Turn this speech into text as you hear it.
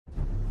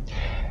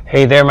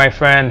Hey there, my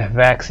friend.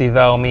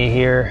 Vaxivalme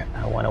here.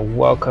 I want to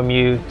welcome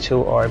you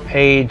to our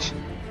page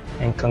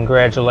and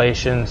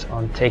congratulations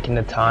on taking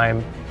the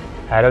time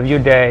out of your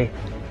day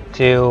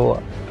to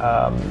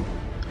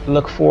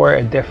look for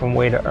a different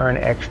way to earn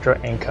extra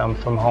income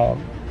from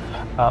home.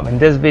 In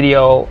this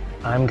video,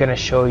 I'm going to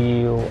show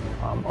you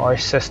our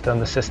system,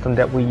 the system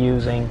that we're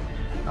using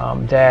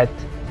that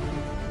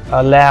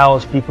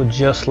allows people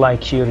just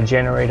like you to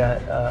generate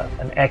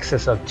an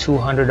excess of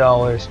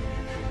 $200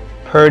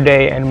 per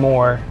day and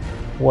more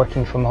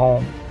working from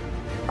home.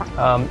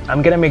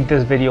 I'm gonna make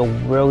this video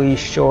really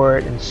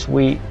short and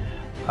sweet,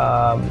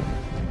 and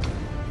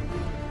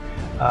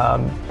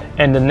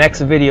the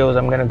next videos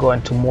I'm gonna go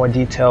into more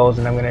details,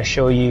 and I'm gonna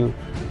show you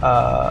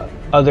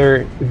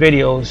other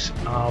videos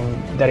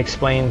that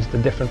explains the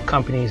different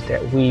companies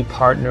that we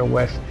partner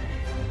with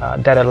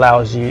that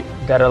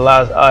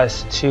allows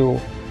us to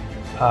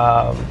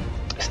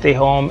stay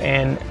home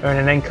and earn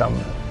an income.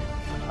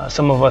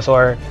 Some of us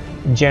are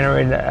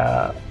generating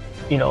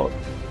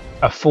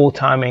a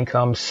full-time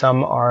income.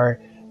 Some are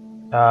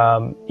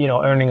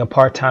earning a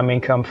part-time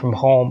income from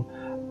home,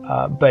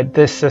 but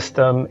this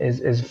system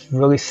is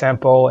really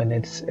simple, and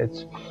it's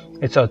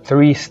a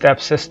three-step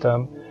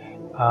system.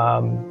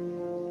 I'm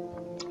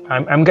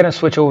gonna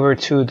switch over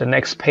to the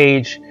next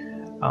page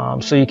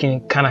so you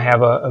can kind of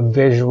have a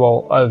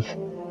visual of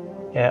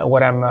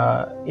what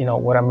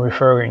I'm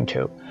referring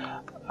to.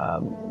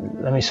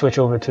 Let me switch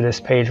over to this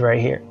page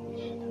right here.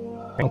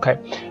 Okay,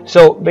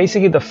 so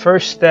basically the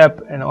first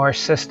step in our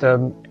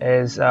system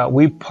is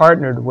we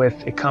partnered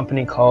with a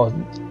company called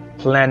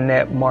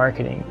Planet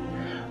Marketing.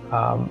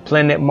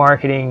 Planet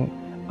Marketing,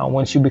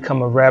 once you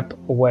become a rep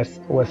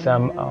with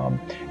them,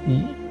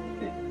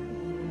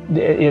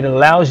 it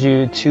allows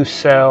you to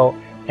sell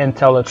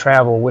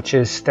IntelliTravel, which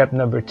is step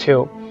number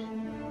 2.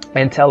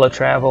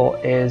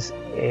 IntelliTravel is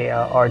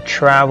our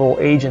travel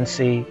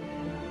agency.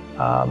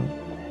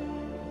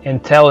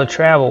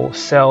 IntelliTravel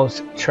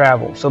sells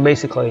travel. So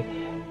basically,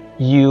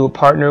 we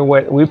partner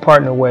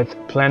with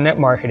Planet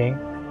Marketing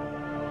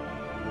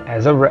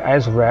as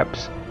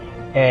reps,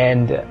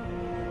 and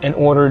in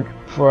order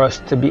for us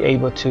to be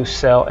able to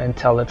sell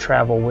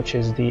IntelliTravel, which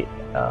is the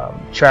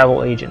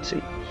travel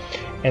agency.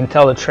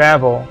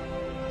 IntelliTravel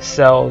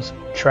sells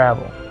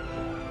travel.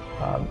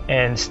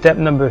 And step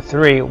number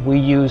 3, we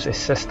use a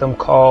system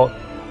called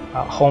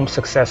Home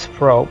Success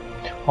Pro.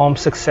 Home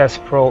Success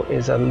Pro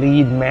is a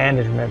lead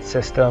management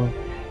system,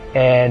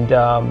 and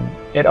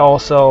it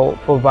also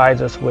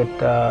provides us with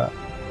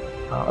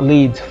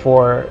leads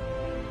for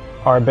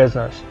our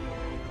business.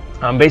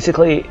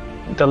 Basically,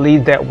 the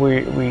leads that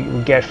we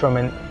get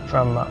from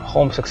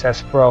Home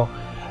Success Pro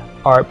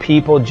are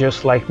people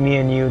just like me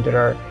and you that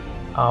are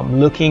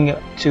looking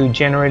to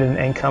generate an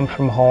income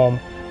from home.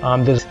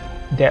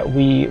 That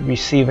we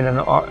receive in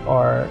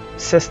our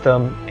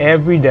system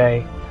every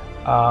day.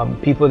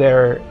 People that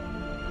are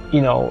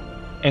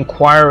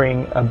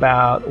inquiring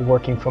about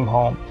working from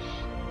home.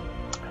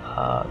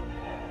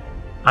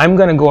 I'm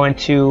going to go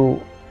into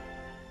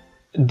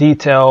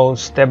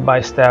details step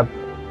by step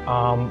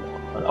on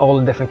all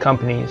the different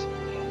companies.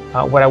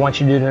 What I want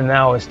you to do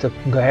now is to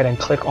go ahead and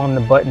click on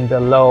the button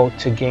below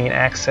to gain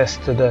access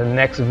to the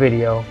next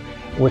video,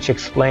 which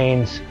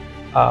explains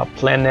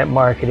Planet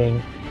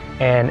Marketing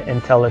and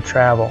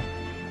IntelliTravel.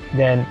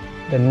 Then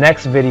the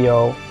next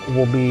video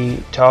will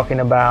be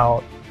talking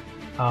about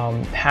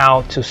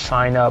how to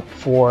sign up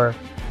for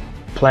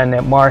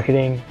Planet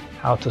Marketing,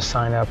 how to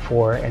sign up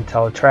for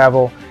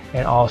IntelliTravel,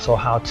 and also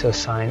how to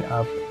sign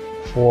up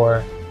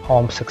for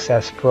Home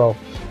Success Pro.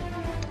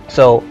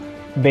 So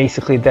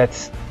basically,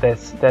 that's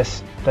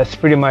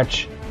pretty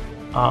much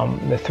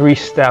the 3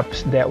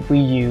 steps that we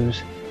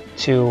use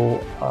to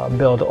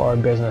build our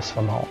business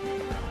from home.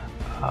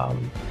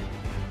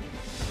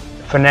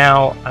 For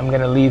now, I'm going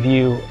to leave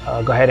you.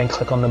 Go ahead and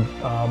click on the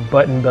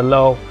button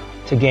below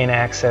to gain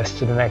access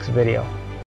to the next video.